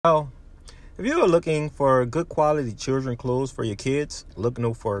Well, if you are looking for good quality children clothes for your kids, look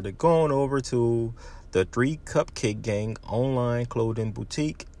no further. Go on over to the Three Cupcake Gang online clothing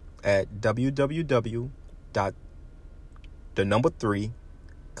boutique at www dot the number 3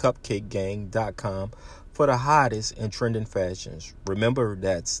 cupcakegang.com for the hottest and trending fashions. Remember,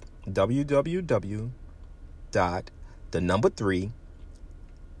 that's www dot the number 3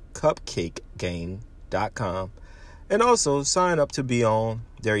 cupcakegang.com, and also sign up to be on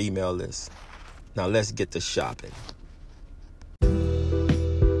their email list. Now let's get to shopping.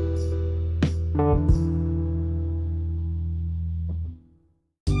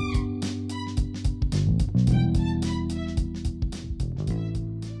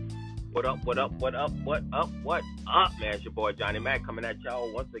 What up, what up, man? It's your boy Johnny Mac coming at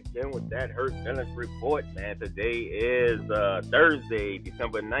y'all once again with that Hurt Feelings Report, man. Today is Thursday,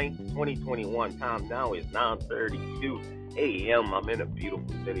 December 9th, 2021. Time now is 9:32 a.m. I'm in a beautiful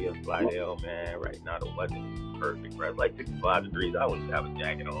city of Slidell, man. Right now the weather is perfect, right? Like 65 degrees. I wouldn't have a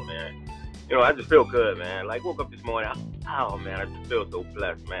jacket on, man. I just feel good, man. Like, woke up this morning, I just feel so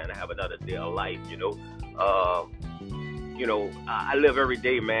blessed, man, to have another day of life, I live every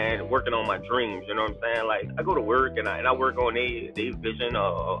day, man, working on my dreams. You know what I'm saying? Like, I go to work and I work on their vision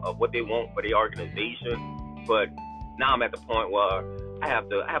of what they want for the organization. But now I'm at the point where I have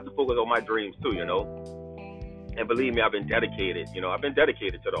to focus on my dreams too. And believe me, I've been dedicated. I've been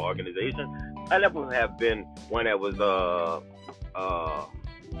dedicated to the organization. I never have been one that was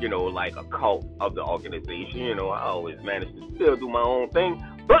like a cult of the organization. I always managed to still do my own thing,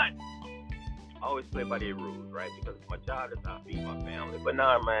 but I always play by their rules, right? Because my job is how I feed my family. But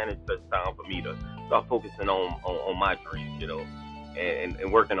now, man, it's just time for me to start focusing on my dreams,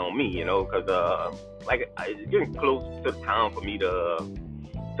 and working on me, because it's getting close to the time for me to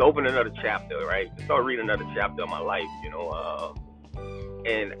open another chapter, right? To start reading another chapter of my life,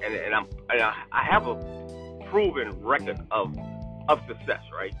 and I have a proven record of success,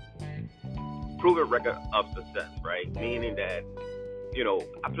 right? Proven record of success, right? Meaning that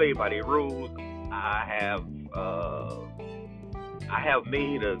I play by the rules. I have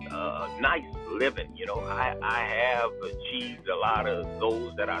made a nice living. I have achieved a lot of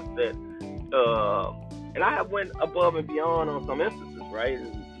goals that I set, and I have went above and beyond on some instances, right?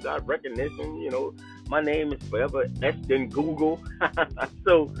 Got recognition. My name is forever etched in Google.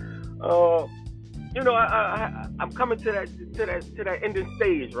 So, I'm coming to that ending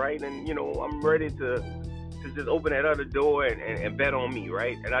stage, right? And I'm ready to just open that other door and bet on me,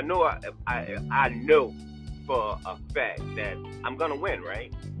 right? And I know I know for a fact that I'm gonna win,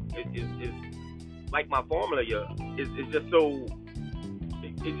 right? It's like my formula here. It's just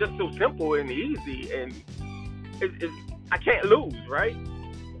so simple and easy, and I can't lose, right?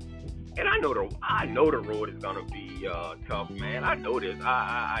 And I know the road is gonna be tough, man. I know this.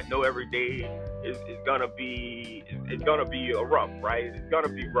 I know every day is gonna be a rough, right? It's gonna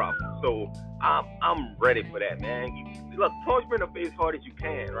be rough. So I'm ready for that, man. Look, punch me in the face hard as you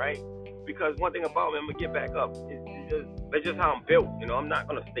can, right? Because one thing about me, I'm gonna get back up. That's just how I'm built. I'm not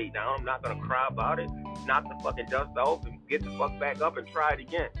gonna stay down. I'm not gonna cry about it. Knock the fucking dust off and get the fuck back up and try it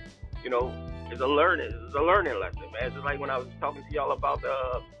again. It's a learning lesson, man. It's just like when I was talking to y'all about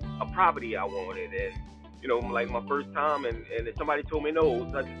a property I wanted, and like my first time, and somebody told me no,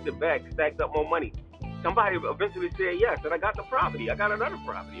 so I just sit back, stacked up more money. Somebody eventually said yes, and I got the property. I got another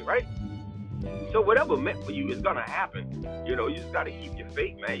property, right? So whatever meant for you is gonna happen. You just gotta keep your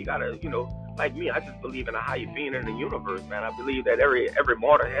faith, man. You gotta, like me, I just believe in a higher being in the universe, man. I believe that every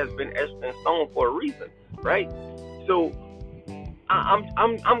martyr has been etched in stone for a reason, right? So I'm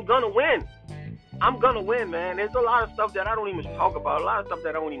gonna win. I'm gonna win, man. There's a lot of stuff that I don't even talk about. A lot of stuff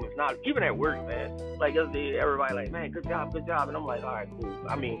that I don't even not even at work, man. Like yesterday, everybody like, man, good job, and I'm like, all right, cool.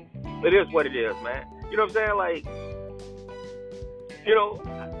 I mean, it is what it is, man. You know what I'm saying? Like,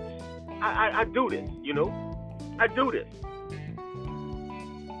 I do this, I do this,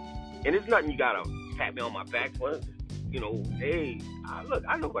 and it's nothing you gotta pat me on my back for. Hey, look,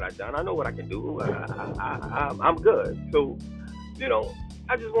 I know what I've done. I know what I can do. I'm good. So,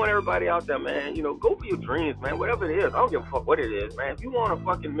 I just want everybody out there, man, go for your dreams, man, whatever it is. I don't give a fuck what it is, man. If you want to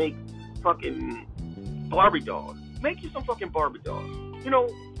fucking make fucking Barbie dolls, make you some fucking Barbie dolls, and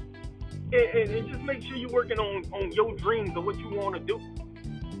just make sure you're working on your dreams of what you want to do.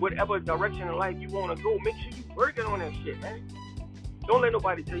 Whatever direction in life you want to go, make sure you're working on that shit, man. Don't let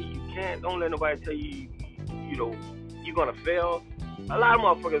nobody tell you can't. Don't let nobody tell you, you're going to fail. A lot of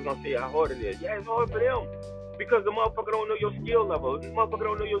motherfuckers going to say how hard it is. Yeah, it's hard for them. Because the motherfucker don't know your skill level. The motherfucker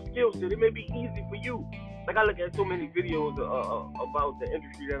don't know your skill set. It may be easy for you. Like, I look at so many videos about the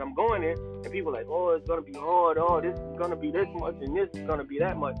industry that I'm going in, and people like, oh, it's gonna be hard, oh, this is gonna be this much, and this is gonna be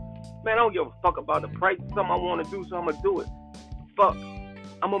that much. Man, I don't give a fuck about the price. It's something I want to do, so I'm gonna do it. Fuck,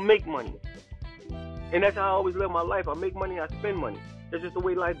 I'm gonna make money, and that's how I always live my life. I make money, I spend money. That's just the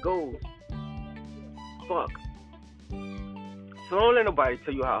way life goes. Fuck. So don't let nobody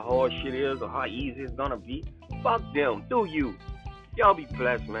tell you how hard shit is or how easy it's gonna be. Fuck them. Do you? Y'all be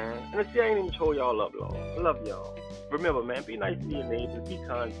blessed, man. And I see I ain't even told y'all up long. I love y'all. Remember, man, be nice to your neighbors, be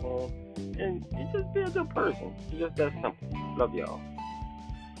kind to them, and just be a good person. It's just that simple. Love y'all.